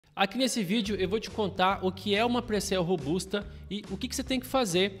Aqui nesse vídeo eu vou te contar o que é uma Presell robusta e o que você tem que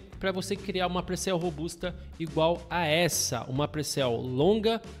fazer para você criar uma Presell robusta igual a essa. Uma Presell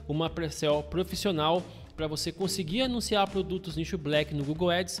longa, uma Presell profissional, para você conseguir anunciar produtos nicho black no Google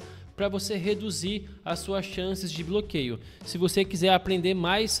Ads, para você reduzir as suas chances de bloqueio. Se você quiser aprender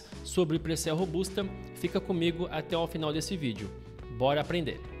mais sobre Presell robusta, fica comigo até o final desse vídeo. Bora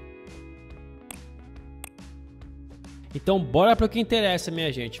aprender! Então bora para o que interessa,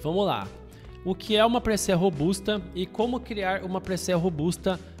 minha gente, vamos lá. O que é uma Presell robusta e como criar uma Presell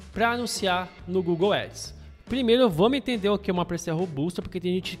robusta para anunciar no Google Ads. Primeiro vamos entender o que é uma Presell robusta, porque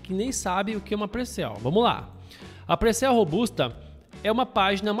tem gente que nem sabe o que é uma Presell. Vamos lá. A Presell robusta é uma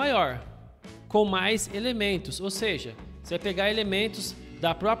página maior, com mais elementos, ou seja, você vai pegar elementos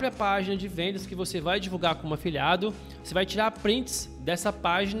da própria página de vendas que você vai divulgar como afiliado, você vai tirar prints dessa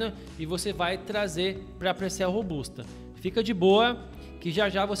página e você vai trazer para a Presell robusta. Fica de boa que já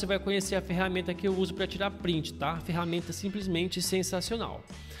já você vai conhecer a ferramenta que eu uso para tirar print, tá? Ferramenta simplesmente sensacional.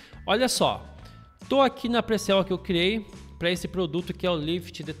 Olha só, tô aqui na Presell que eu criei para esse produto que é o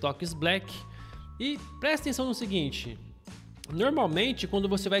Lift Detox Black e presta atenção no seguinte. Normalmente, quando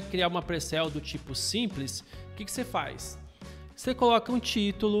você vai criar uma Presell do tipo simples, o que você faz? Você coloca um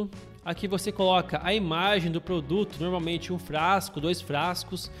título, aqui você coloca a imagem do produto, normalmente um frasco, 2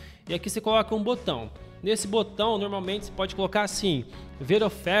 frascos, e aqui você coloca um botão. Nesse botão, normalmente você pode colocar assim, ver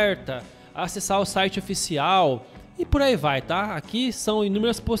oferta, acessar o site oficial e por aí vai, tá? Aqui são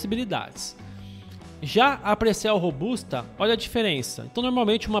inúmeras possibilidades. Já a Presell robusta, olha a diferença. Então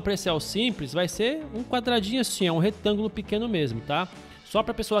normalmente uma Presell simples vai ser um quadradinho assim, é um retângulo pequeno mesmo, tá? Só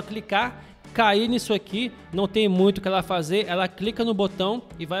para a pessoa clicar, cair nisso aqui, não tem muito o que ela fazer, ela clica no botão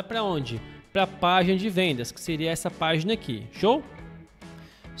e vai para onde? Para a página de vendas, que seria essa página aqui, show?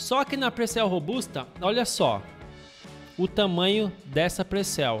 Só que na Presell robusta, olha só, o tamanho dessa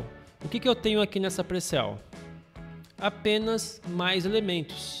Presell. O que eu tenho aqui nessa Presell? Apenas mais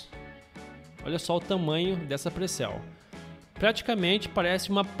elementos. Olha só o tamanho dessa Presell. Praticamente parece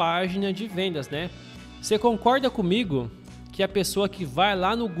uma página de vendas, né? Você concorda comigo que a pessoa que vai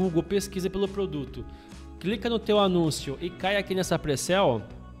lá no Google, pesquisa pelo produto, clica no teu anúncio e cai aqui nessa Presell,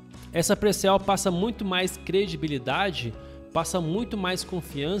 essa Presell passa muito mais credibilidade, passa muito mais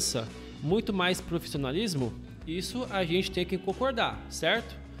confiança, muito mais profissionalismo? Isso a gente tem que concordar,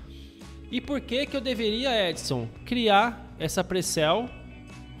 certo? E por que eu deveria, Edson, criar essa Presell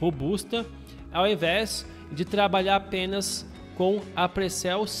robusta ao invés de trabalhar apenas com a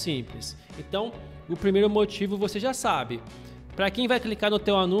Presell simples? Então, o primeiro motivo você já sabe. Para quem vai clicar no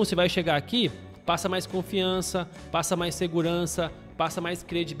teu anúncio e vai chegar aqui, passa mais confiança, passa mais segurança, passa mais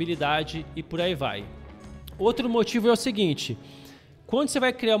credibilidade e por aí vai. Outro motivo é o seguinte, quando você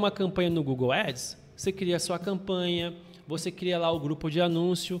vai criar uma campanha no Google Ads, você cria a sua campanha, você cria lá o grupo de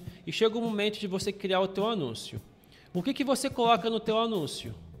anúncio e chega o momento de você criar o teu anúncio. O que você coloca no teu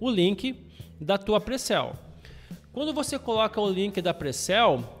anúncio? O link da tua Presell. Quando você coloca o link da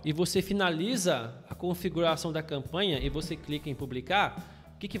Presell e você finaliza a configuração da campanha e você clica em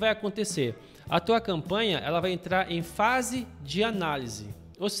publicar, o que vai acontecer? A tua campanha ela vai entrar em fase de análise,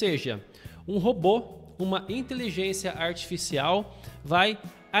 ou seja, um robô, uma inteligência artificial vai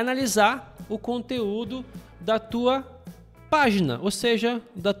analisar o conteúdo da tua página, ou seja,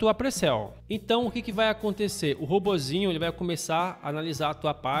 da tua Presell. Então o que vai acontecer? O robozinho ele vai começar a analisar a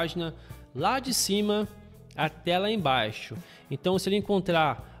tua página lá de cima até lá embaixo. Então se ele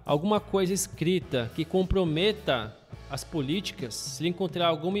encontrar alguma coisa escrita que comprometa as políticas, se ele encontrar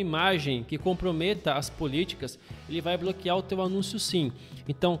alguma imagem que comprometa as políticas, ele vai bloquear o teu anúncio sim.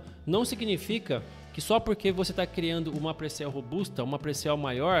 Então não significa que só porque você está criando uma Presell robusta, uma Presell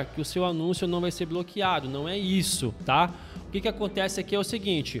maior, que o seu anúncio não vai ser bloqueado. Não é isso, tá? O que acontece aqui é o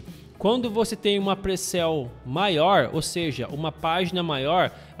seguinte, quando você tem uma Presell maior, ou seja, uma página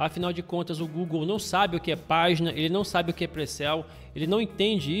maior, afinal de contas o Google não sabe o que é página, ele não sabe o que é Presell, ele não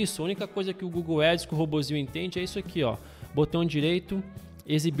entende isso. A única coisa que o Google Ads, que o robozinho entende é isso aqui, ó, botão direito,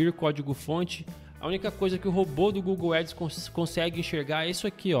 exibir código fonte. A única coisa que o robô do Google Ads consegue enxergar é isso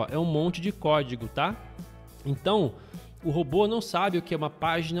aqui, ó, é um monte de código, tá? Então, o robô não sabe o que é uma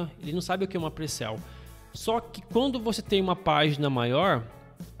página, ele não sabe o que é uma Presell. Só que quando você tem uma página maior,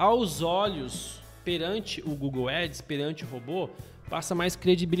 aos olhos, perante o Google Ads, perante o robô, passa mais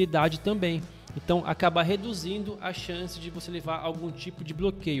credibilidade também. Então acaba reduzindo a chance de você levar algum tipo de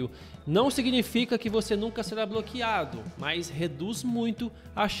bloqueio. Não significa que você nunca será bloqueado, mas reduz muito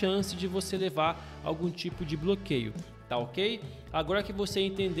a chance de você levar algum tipo de bloqueio. Tá ok? Agora que você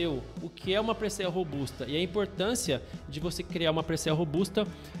entendeu o que é uma Presell robusta e a importância de você criar uma Presell robusta,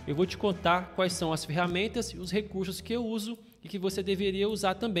 eu vou te contar quais são as ferramentas e os recursos que eu uso e que você deveria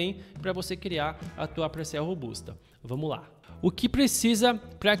usar também para você criar a tua PRESSEL robusta. Vamos lá. O que precisa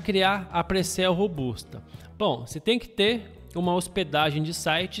para criar a PRESSEL robusta? Bom, você tem que ter uma hospedagem de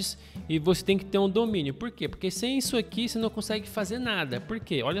sites e você tem que ter um domínio. Por quê? Porque sem isso aqui você não consegue fazer nada. Por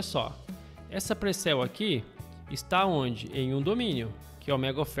quê? Olha só, essa PRESSEL aqui está onde? Em um domínio, que é o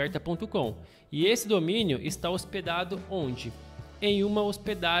megaoferta.com. E esse domínio está hospedado onde? Em uma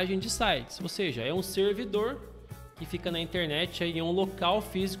hospedagem de sites, ou seja, é um servidor que fica na internet, aí, em um local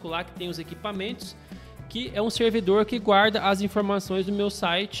físico lá que tem os equipamentos, que é um servidor que guarda as informações do meu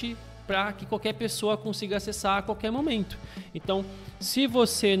site para que qualquer pessoa consiga acessar a qualquer momento. Então, se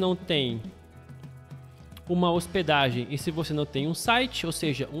você não tem uma hospedagem e se você não tem um site, ou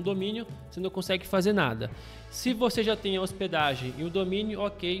seja, um domínio, você não consegue fazer nada. Se você já tem a hospedagem e o domínio,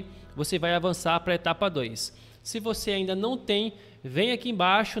 ok, você vai avançar para a etapa 2. Se você ainda não tem, vem aqui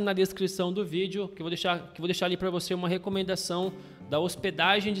embaixo na descrição do vídeo, que eu vou deixar ali para você uma recomendação da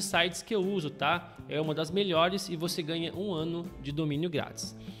hospedagem de sites que eu uso, tá? É uma das melhores e você ganha 1 ano de domínio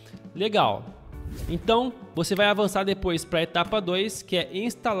grátis. Legal. Então, você vai avançar depois para a etapa 2, que é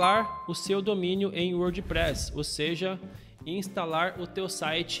instalar o seu domínio em WordPress, ou seja, instalar o teu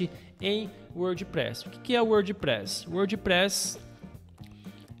site em WordPress. O que é o WordPress? WordPress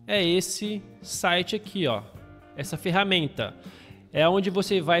é esse site aqui, ó, essa ferramenta. É onde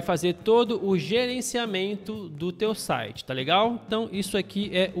você vai fazer todo o gerenciamento do teu site, tá legal? Então, isso aqui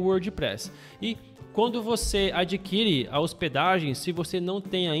é o WordPress. E quando você adquire a hospedagem, se você não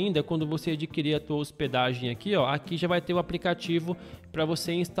tem ainda, quando você adquirir a tua hospedagem aqui, ó, aqui já vai ter o aplicativo para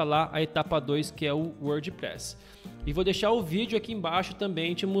você instalar a etapa 2, que é o WordPress. E vou deixar o vídeo aqui embaixo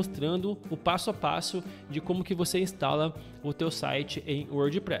também te mostrando o passo a passo de como que você instala o teu site em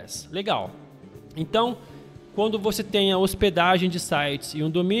WordPress. Legal. Então, quando você tem a hospedagem de sites e um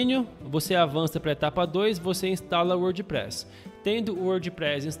domínio, você avança para a etapa 2, você instala o WordPress. Tendo o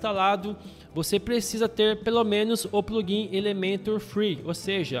WordPress instalado, você precisa ter pelo menos o plugin Elementor Free, ou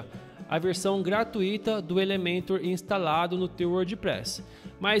seja, a versão gratuita do Elementor instalado no teu WordPress.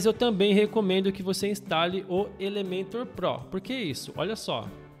 Mas eu também recomendo que você instale o Elementor Pro. Por que isso? Olha só.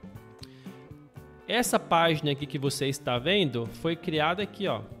 Essa página aqui que você está vendo foi criada aqui,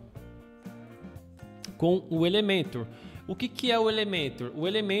 ó, com o Elementor. O que é o Elementor? O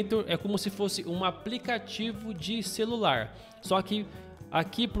Elementor é como se fosse um aplicativo de celular. Só que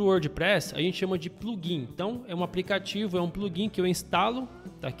aqui para o WordPress a gente chama de plugin. Então é um aplicativo, é um plugin que eu instalo.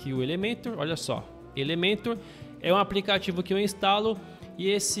 Tá aqui o Elementor, olha só. Elementor é um aplicativo que eu instalo e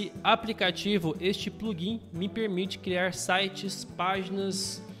esse aplicativo, este plugin, me permite criar sites,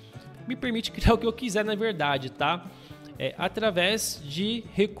 páginas, me permite criar o que eu quiser na verdade, tá? Através de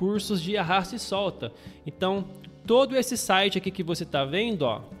recursos de arrasta e solta. Então, todo esse site aqui que você está vendo,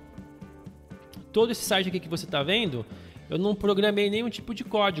 ó, todo esse site aqui que você está vendo, eu não programei nenhum tipo de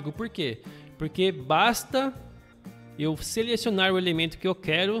código. Por quê? Porque basta eu selecionar o elemento que eu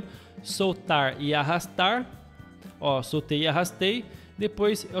quero, soltar e arrastar. Ó, soltei e arrastei.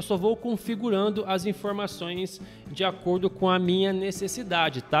 Depois eu só vou configurando as informações de acordo com a minha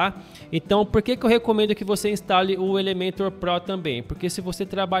necessidade, tá? Então, por que eu recomendo que você instale o Elementor Pro também? Porque se você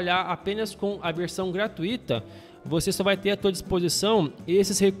trabalhar apenas com a versão gratuita, você só vai ter à sua disposição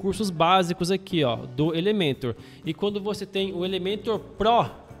esses recursos básicos aqui, ó, do Elementor. E quando você tem o Elementor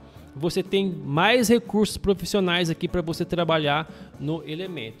Pro, você tem mais recursos profissionais aqui para você trabalhar no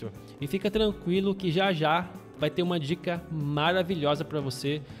Elementor. E fica tranquilo que já já vai ter uma dica maravilhosa para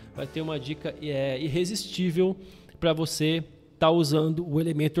você, vai ter uma dica irresistível para você estar usando o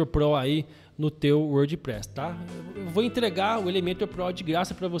Elementor Pro aí no teu WordPress, tá? Eu vou entregar o Elementor Pro de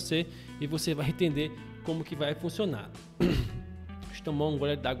graça para você e você vai entender como que vai funcionar. Deixa eu tomar um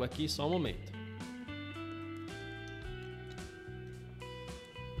gole d'água aqui, só um momento.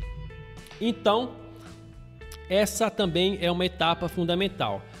 Então, essa também é uma etapa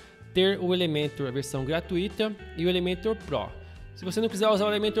fundamental. Ter o Elementor, a versão gratuita, e o Elementor Pro. Se você não quiser usar o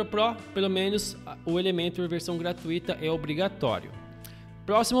Elementor Pro, pelo menos o Elementor versão gratuita é obrigatório.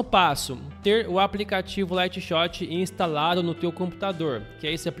 Próximo passo, ter o aplicativo LightShot instalado no teu computador, que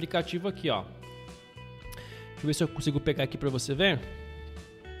é esse aplicativo aqui, ó. Deixa eu ver se eu consigo pegar aqui para você ver.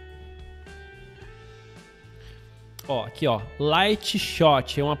 Ó, aqui, ó,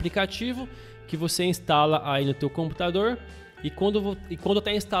 LightShot é um aplicativo que você instala aí no teu computador. E quando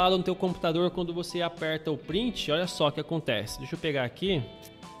está instalado no teu computador, quando você aperta o print, olha só o que acontece. Deixa eu pegar aqui.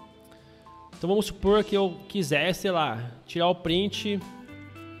 Então vamos supor que eu quisesse, sei lá, tirar o print,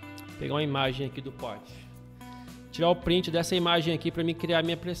 pegar uma imagem aqui do pote, tirar o print dessa imagem aqui para me criar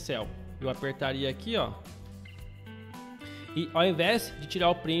minha PRESSEL. Eu apertaria aqui, ó. E ao invés de tirar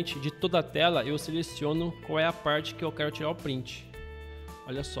o print de toda a tela, eu seleciono qual é a parte que eu quero tirar o print.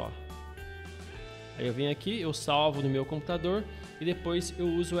 Olha só. Aí eu venho aqui, eu salvo no meu computador e depois eu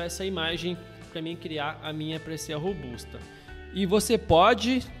uso essa imagem para mim criar a minha Presell robusta. E você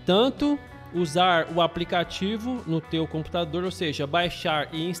pode tanto usar o aplicativo no teu computador, ou seja,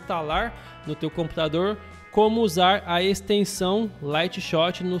 baixar e instalar no teu computador, como usar a extensão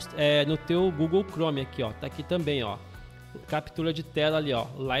LightShot no teu Google Chrome aqui, ó. Tá aqui também, ó. Captura de tela ali, ó,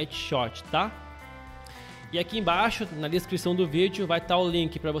 LightShot, tá? E aqui embaixo, na descrição do vídeo, vai estar o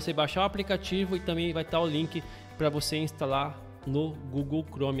link para você baixar o aplicativo e também vai estar o link para você instalar no Google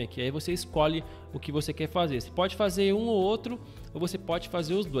Chrome aqui. Aí você escolhe o que você quer fazer. Você pode fazer um ou outro, ou você pode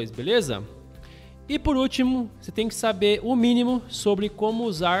fazer os dois, beleza? E por último, você tem que saber o mínimo sobre como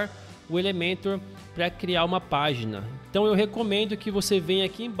usar o Elementor para criar uma página. Então eu recomendo que você venha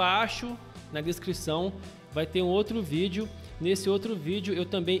aqui embaixo na descrição, vai ter um outro vídeo. Nesse outro vídeo eu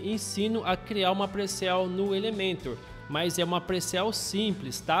também ensino a criar uma Presell no Elementor, mas é uma Presell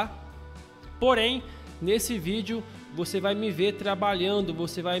simples, tá? Porém, nesse vídeo você vai me ver trabalhando,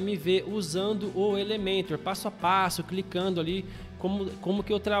 você vai me ver usando o Elementor, passo a passo, clicando ali como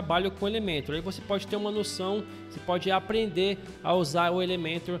que eu trabalho com o Elementor. Aí você pode ter uma noção, você pode aprender a usar o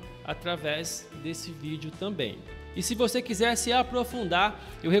Elementor através desse vídeo também. E se você quiser se aprofundar,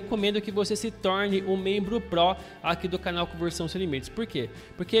 eu recomendo que você se torne um Membro Pro aqui do canal Conversão Sem Limites. Por quê?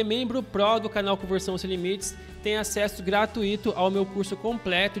 Porque Membro Pro do canal Conversão Sem Limites tem acesso gratuito ao meu curso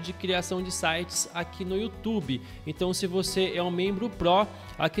completo de criação de sites aqui no YouTube. Então, se você é um Membro Pro,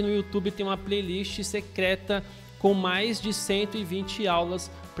 aqui no YouTube tem uma playlist secreta com mais de 120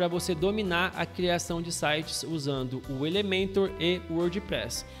 aulas para você dominar a criação de sites usando o Elementor e o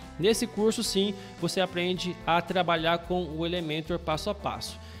Wordpress. Nesse curso, sim, você aprende a trabalhar com o Elementor passo a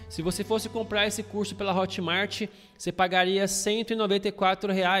passo. Se você fosse comprar esse curso pela Hotmart, você pagaria R$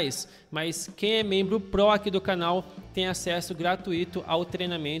 194, mas quem é membro Pro aqui do canal tem acesso gratuito ao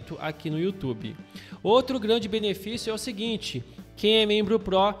treinamento aqui no YouTube. Outro grande benefício é o seguinte: quem é membro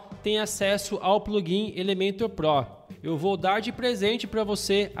Pro tem acesso ao plugin Elementor Pro. Eu vou dar de presente para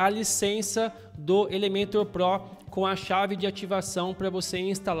você a licença do Elementor Pro com a chave de ativação para você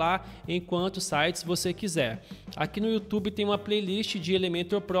instalar em quantos sites você quiser. Aqui no YouTube tem uma playlist de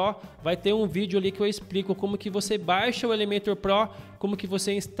Elementor Pro, vai ter um vídeo ali que eu explico como que você baixa o Elementor Pro, como que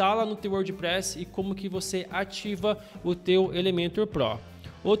você instala no teu WordPress e como que você ativa o teu Elementor Pro.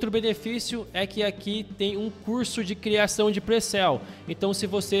 Outro benefício é que aqui tem um curso de criação de Presell. Então, se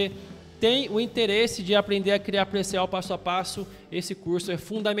você tem o interesse de aprender a criar Presell passo a passo, esse curso é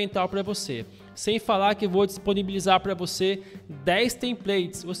fundamental para você. Sem falar que eu vou disponibilizar para você 10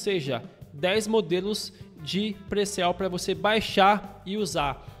 templates, ou seja, 10 modelos de Presell para você baixar e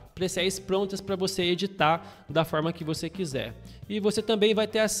usar. Presséis prontas para você editar da forma que você quiser. E você também vai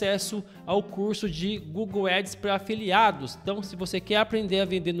ter acesso ao curso de Google Ads para afiliados. Então, se você quer aprender a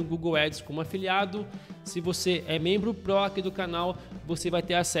vender no Google Ads como afiliado, se você é membro Pro aqui do canal, você vai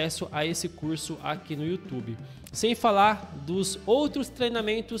ter acesso a esse curso aqui no YouTube. Sem falar dos outros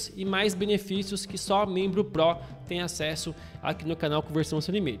treinamentos e mais benefícios que só membro Pro tem acesso aqui no canal Conversão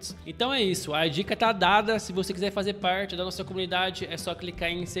Sem Limites. Então é isso, a dica tá dada. Se você quiser fazer parte da nossa comunidade, é só clicar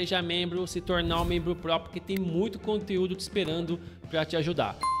em Seja Membro, se tornar um membro Pro, porque tem muito conteúdo te esperando para te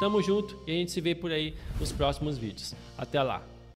ajudar. Tamo junto e a gente se vê por aí nos próximos vídeos. Até lá!